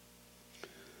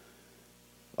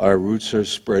 our roots are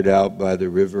spread out by the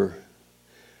river.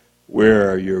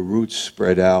 Where are your roots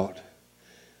spread out?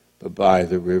 But by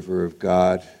the river of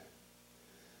God.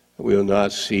 We will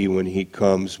not see when He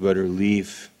comes, but her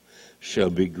leaf shall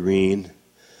be green.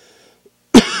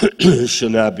 Shall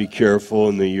not be careful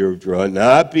in the year of drought.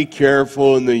 Not be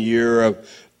careful in the year of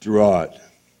drought.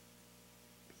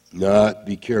 Not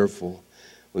be careful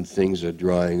when things are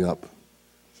drying up.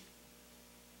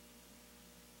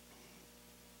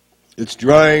 It's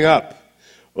drying up.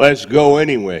 Let's go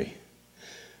anyway.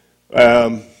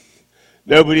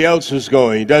 Nobody else is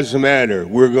going. It doesn't matter.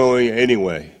 We're going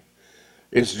anyway.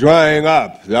 It's drying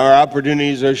up. Our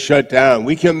opportunities are shut down.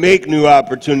 We can make new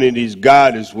opportunities.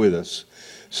 God is with us.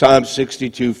 Psalm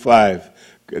 62:5.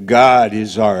 God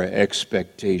is our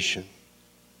expectation.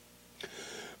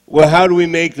 Well, how do we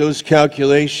make those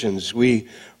calculations? We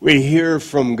hear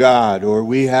from God, or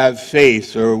we have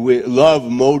faith, or love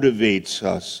motivates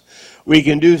us. We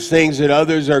can do things that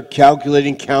others are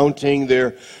calculating, counting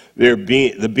the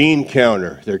bean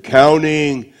counter. They're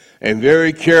counting and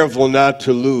very careful not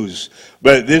to lose.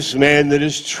 But this man that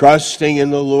is trusting in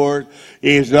the Lord,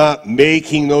 he is not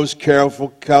making those careful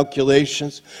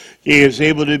calculations. He is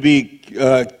able to be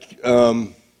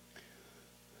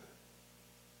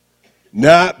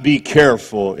not be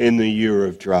careful in the year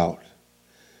of drought.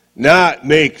 Not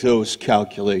make those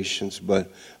calculations,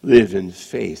 but live in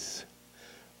faith.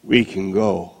 We can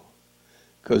go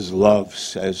because love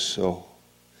says so.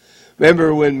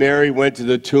 Remember when Mary went to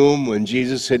the tomb, when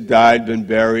Jesus had died, been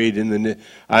buried,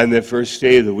 on the first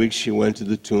day of the week she went to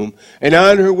the tomb. And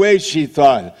on her way she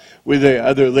thought, with the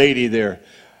other lady there,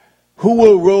 who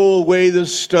will roll away the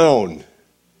stone?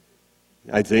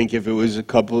 I think if it was a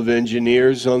couple of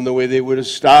engineers on the way, they would have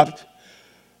stopped.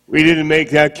 We didn't make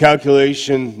that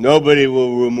calculation. Nobody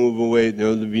will remove away.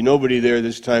 There'll be nobody there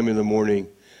this time in the morning.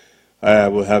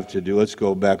 We'll have to let's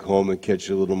go back home and catch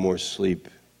a little more sleep.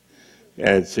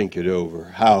 and think it over.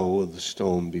 How will the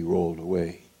stone be rolled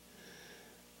away?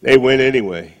 They went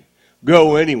anyway.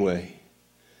 Go anyway.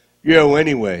 Go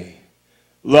anyway.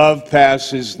 Love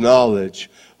passes knowledge.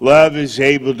 Love is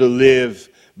able to live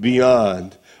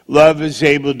beyond. Love is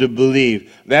able to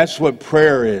believe. That's what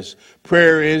prayer is.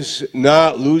 Prayer is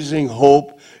not losing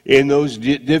hope in those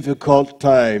difficult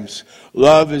times.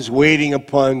 Love is waiting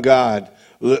upon God.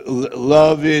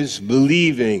 Love is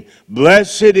believing.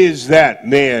 Blessed is that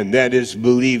man that is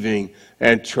believing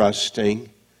and trusting.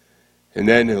 And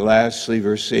then lastly,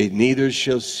 verse 8, neither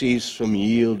shall cease from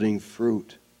yielding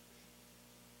fruit.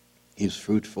 He's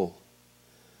fruitful.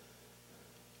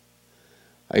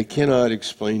 I cannot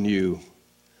explain to you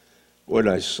what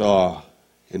I saw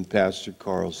in Pastor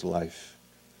Carl's life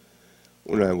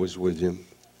when I was with him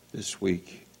this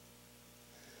week.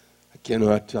 I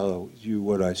cannot tell you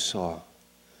what I saw.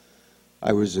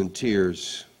 I was in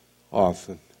tears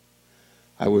often.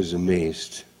 I was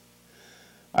amazed.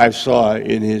 I saw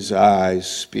in his eyes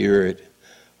spirit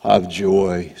of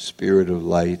joy, spirit of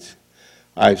light.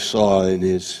 I saw in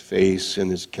his face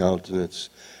and his countenance.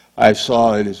 I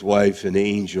saw in his wife an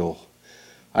angel.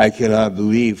 I cannot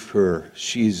believe her.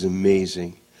 She's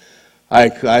amazing.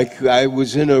 I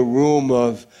was in a room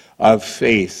of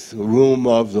faith, a room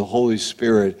of the Holy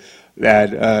Spirit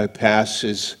that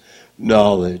passes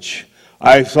knowledge.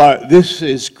 I thought, this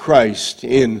is Christ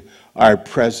in our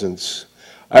presence.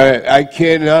 I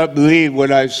cannot believe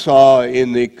what I saw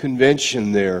in the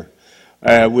convention there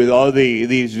with all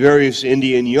these various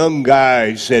Indian young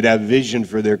guys that have vision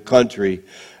for their country.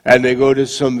 And they go to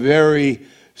some very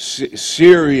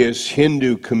serious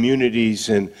Hindu communities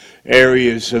and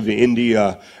areas of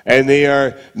India, and they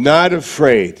are not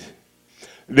afraid.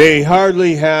 They have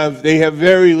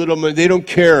very little money. They don't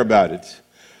care about it.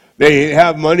 They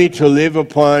have money to live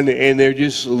upon, and they're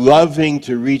just loving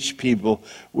to reach people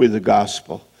with the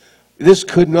gospel. This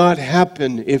could not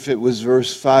happen if it was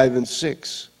verse 5 and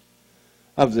 6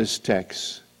 of this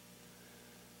text.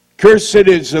 Cursed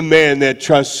is the man that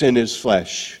trusts in his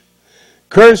flesh.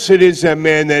 Cursed is that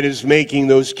man that is making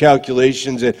those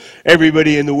calculations that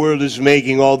everybody in the world is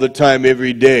making all the time,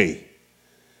 every day.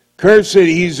 Cursed,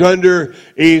 he's on a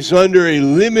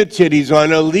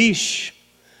leash.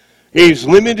 He's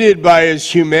limited by his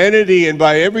humanity and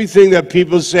by everything that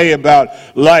people say about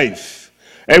life.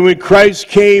 And when Christ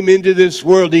came into this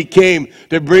world, he came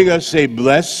to bring us a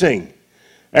blessing.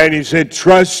 And he said,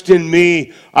 trust in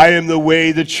me. I am the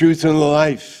way, the truth, and the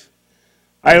life.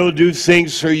 I will do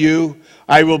things for you.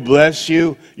 I will bless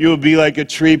you. You will be like a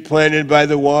tree planted by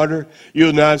the water. You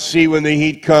will not see when the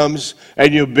heat comes,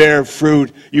 and you'll bear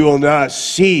fruit. You will not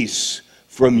cease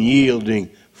from yielding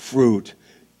fruit,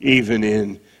 even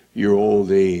in your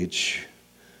old age.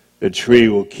 The tree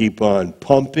will keep on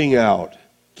pumping out,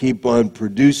 keep on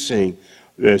producing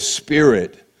the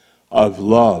spirit of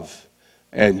love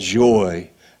and joy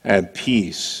and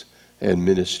peace and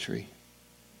ministry.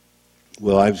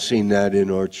 Well, I've seen that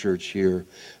in our church here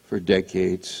for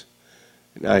decades,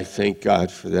 and I thank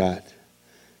God for that.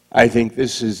 I think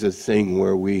this is the thing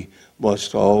where we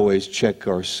must always check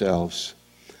ourselves.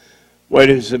 What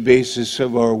is the basis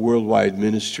of our worldwide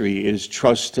ministry? It is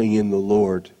trusting in the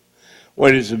Lord.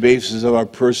 What is the basis of our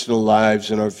personal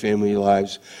lives and our family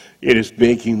lives? It is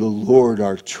making the Lord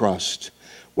our trust.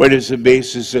 What is the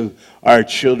basis of our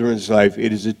children's life?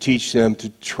 It is to teach them to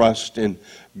trust in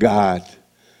God.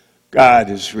 God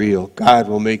is real. God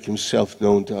will make himself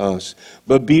known to us.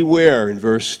 But beware, in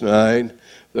verse 9,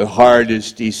 the heart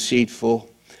is deceitful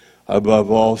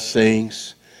above all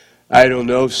things. I don't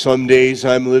know, some days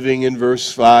I'm living in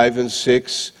verse 5 and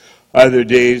 6. Other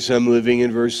days I'm living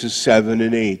in verses 7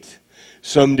 and 8.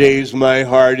 Some days my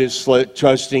heart is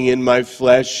trusting in my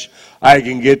flesh. I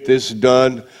can get this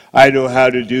done. I know how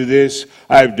to do this.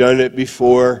 I've done it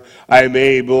before. I'm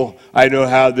able. I know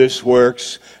how this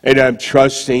works. And I'm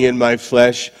trusting in my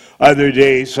flesh. Other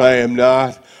days I am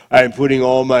not. I'm putting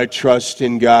all my trust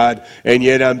in God. And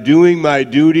yet I'm doing my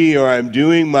duty or I'm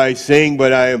doing my thing,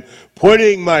 but I am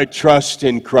putting my trust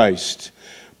in Christ.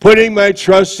 Putting my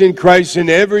trust in Christ in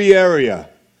every area.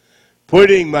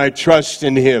 Putting my trust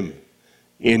in him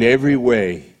in every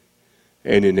way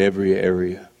and in every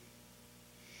area.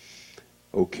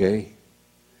 Okay?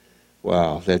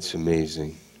 Wow, that's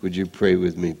amazing. Would you pray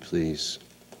with me, please?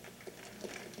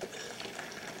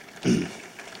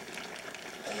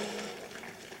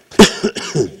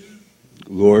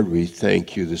 Lord, we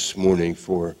thank you this morning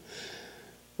for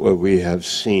what we have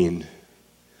seen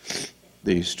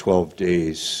these 12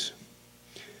 days.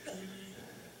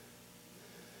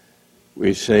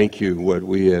 We thank you what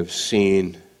we have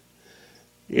seen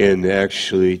in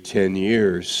actually 10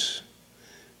 years.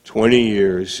 20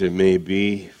 years it may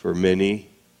be for many,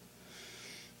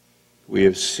 we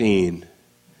have seen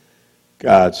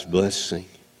God's blessing.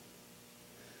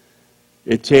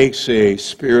 It takes a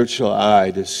spiritual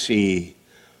eye to see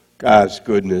God's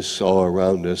goodness all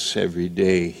around us every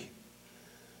day.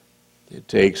 It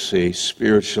takes a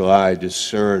spiritual eye to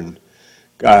discern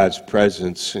God's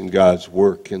presence and God's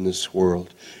work in this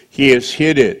world. He has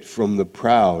hid it from the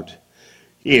proud.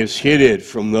 He has hid it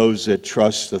from those that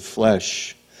trust the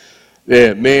flesh.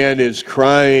 That man is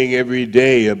crying every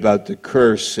day about the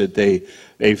curse that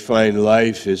they find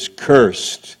life is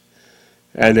cursed.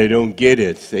 And they don't get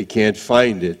it. They can't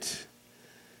find it.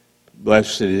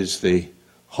 Blessed is the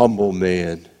humble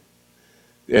man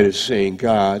that is saying,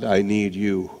 God, I need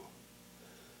you.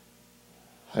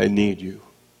 I need you.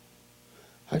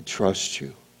 I trust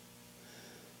you.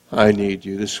 I need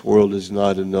you. This world is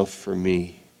not enough for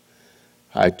me.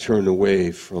 I turn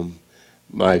away from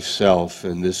myself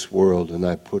and this world and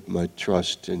I put my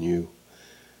trust in you,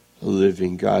 the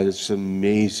living God. It's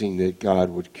amazing that God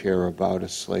would care about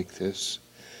us like this.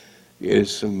 It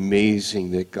is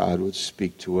amazing that God would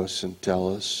speak to us and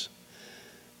tell us.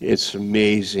 It's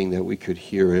amazing that we could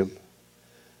hear him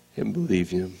and believe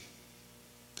him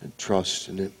and trust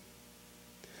in him.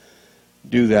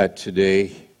 Do that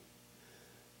today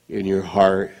in your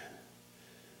heart.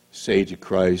 Say to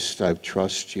Christ, I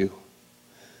trust you.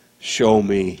 Show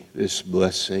me this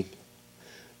blessing.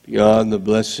 Beyond the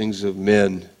blessings of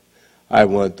men, I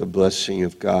want the blessing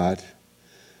of God.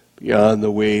 Beyond the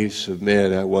ways of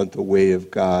men, I want the way of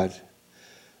God.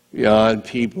 Beyond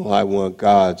people, I want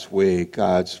God's way,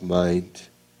 God's mind.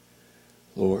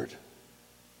 Lord,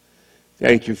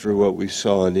 thank you for what we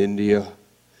saw in India.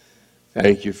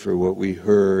 Thank you for what we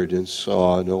heard and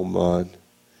saw in Oman.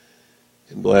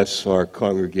 And bless our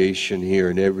congregation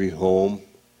here in every home,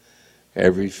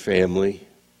 every family,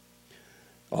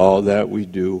 all that we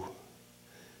do.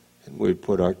 And we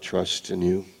put our trust in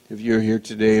you. If you're here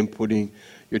today and putting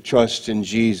your trust in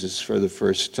Jesus for the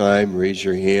first time, raise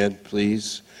your hand,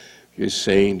 please. If you're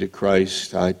saying to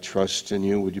Christ, I trust in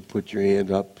you, would you put your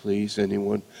hand up, please?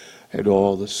 Anyone at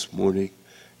all this morning?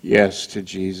 Yes to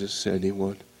Jesus.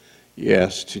 Anyone?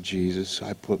 Yes to Jesus.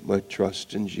 I put my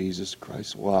trust in Jesus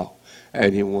Christ. Wow.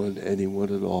 Anyone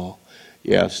at all?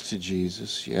 Yes to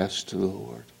Jesus. Yes to the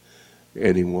Lord.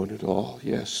 Anyone at all?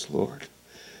 Yes, Lord.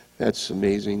 That's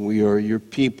amazing. We are your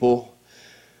people.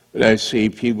 When I see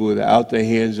people without their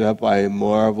hands up, I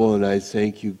marvel and I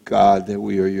thank you, God, that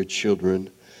we are your children.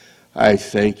 I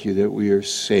thank you that we are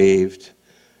saved,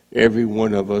 every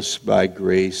one of us by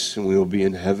grace, and we will be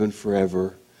in heaven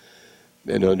forever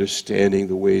and understanding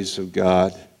the ways of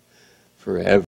God forever.